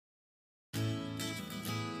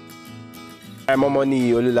I'm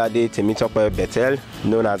OMONIYI Olulade Bethel,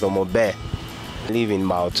 known as Omobe. I live in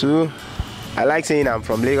Mautu. I like saying I'm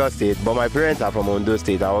from Lagos State, but my parents are from Ondo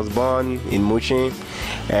State. I was born in Mushin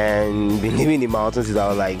and been living in Mautu since I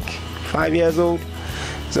was like 5 years old.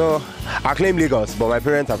 So I claim Lagos, but my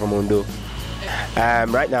parents are from Ondo.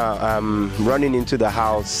 Right now I'm running into the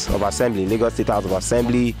House of Assembly, Lagos State House of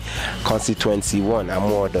Assembly, Constituency 1,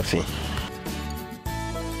 Amuwo-Odofin.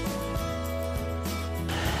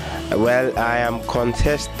 Well, I am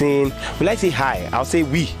contesting. Will I say hi? I'll say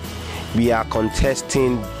we. We are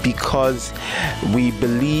contesting because we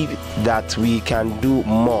believe that we can do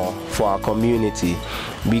more for our community.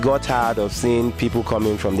 We got tired of seeing people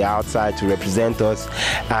coming from the outside to represent us,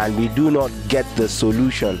 and we do not get the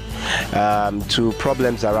solution to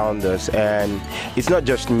problems around us. And it's not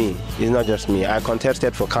just me. It's not just me. I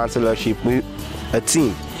contested for councillorship with a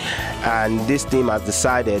team, and this team has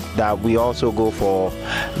decided that we also go for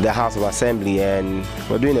the House of Assembly, and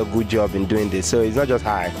we're doing a good job in doing this. So it's not just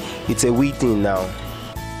high, it's a we team now.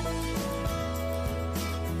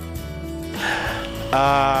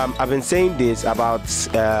 I've been saying this about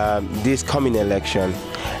this coming election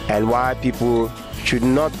and why people should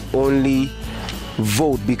not only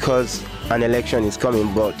vote because an election is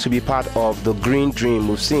coming, but to be part of the green dream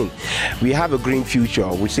we've seen. We have a green future.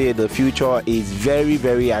 We say the future is very,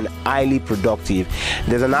 very and highly productive.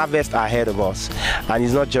 There's an harvest ahead of us, and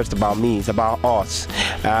it's not just about me, it's about us.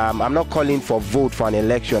 I'm not calling for vote for an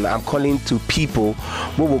election. I'm calling to people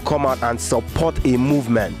who will come out and support a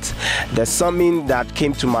movement. There's something that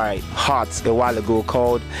came to my heart a while ago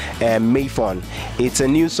called Mayfun. It's a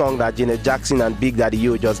new song that Janet Jackson and Big Daddy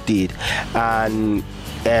Yo just did, and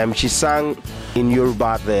she sang in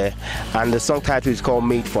Yoruba there, and the song title is called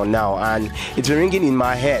Made for Now, and it's been ringing in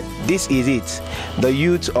my head. This is it. The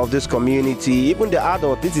youth of this community, even the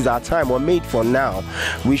adult, this is our time. We're made for now.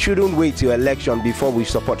 We shouldn't wait till election before we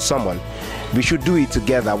support someone. We should do it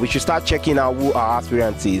together. We should start checking out who our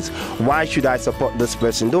aspirant is. Why should I support this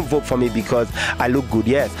person? Don't vote for me because I look good,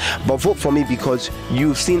 yes, but vote for me because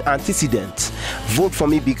you've seen antecedents. Vote for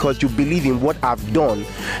me because you believe in what I've done,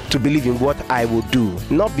 to believe in what I will do.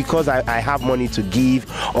 Not because I have money to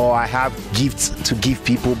give or I have gifts to give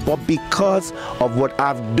people, but because of what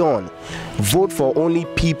I've done. Vote for only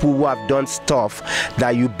people who have done stuff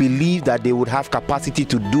that you believe that they would have capacity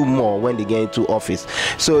to do more when they get into office.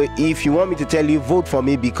 So if you want me to tell you vote for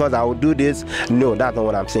me because I will do this, no, that's not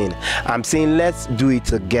what I'm saying. I'm saying let's do it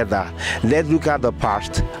together. Let's look at the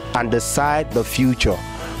past and decide the future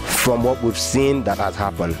from what we've seen that has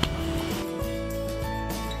happened.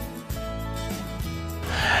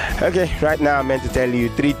 Okay, right now I'm meant to tell you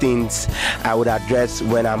 3 things I would address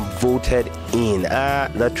when I'm voted in.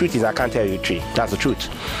 The truth is I can't tell you 3. That's the truth.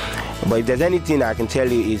 But if there's anything I can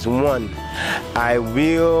tell you is 1, I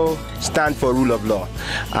will stand for rule of law.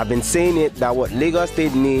 I've been saying it that what Lagos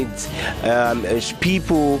State needs is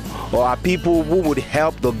people who would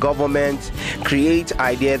help the government create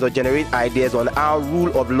ideas or generate ideas on how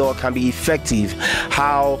rule of law can be effective,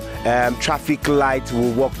 how traffic lights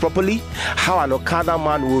will work properly, how an Okada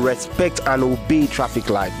man will respect and obey traffic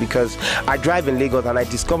lights. Because I drive in Lagos and I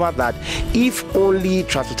discovered that if only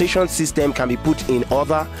transportation system can be put in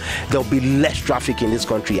order, there'll be less traffic in this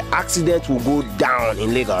country. Accidents will go down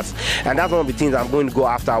in Lagos, and that's one of the things I'm going to go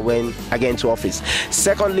after when I get into office.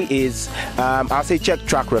 Secondly is I'll say check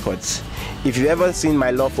track records. If you've ever seen my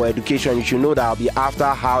love for education, you should know that I'll be after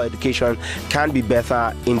how education can be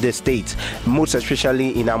better in the state, most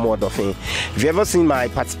especially in Amuwo-Odofin. If you've ever seen my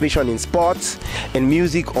participation in sports, in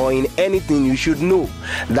music, or in anything, you should know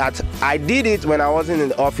that I did it when I wasn't in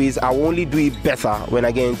the office. I will only do it better when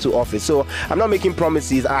I get into office. So I'm not making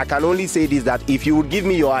promises. I can only say this, that if you would give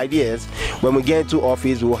me your ideas when we get into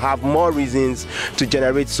office, we'll have more reasons to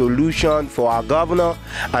generate solutions for our governor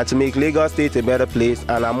and to make Lagos State a better place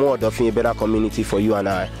and Amuwo-Odofin a better community for you and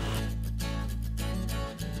I.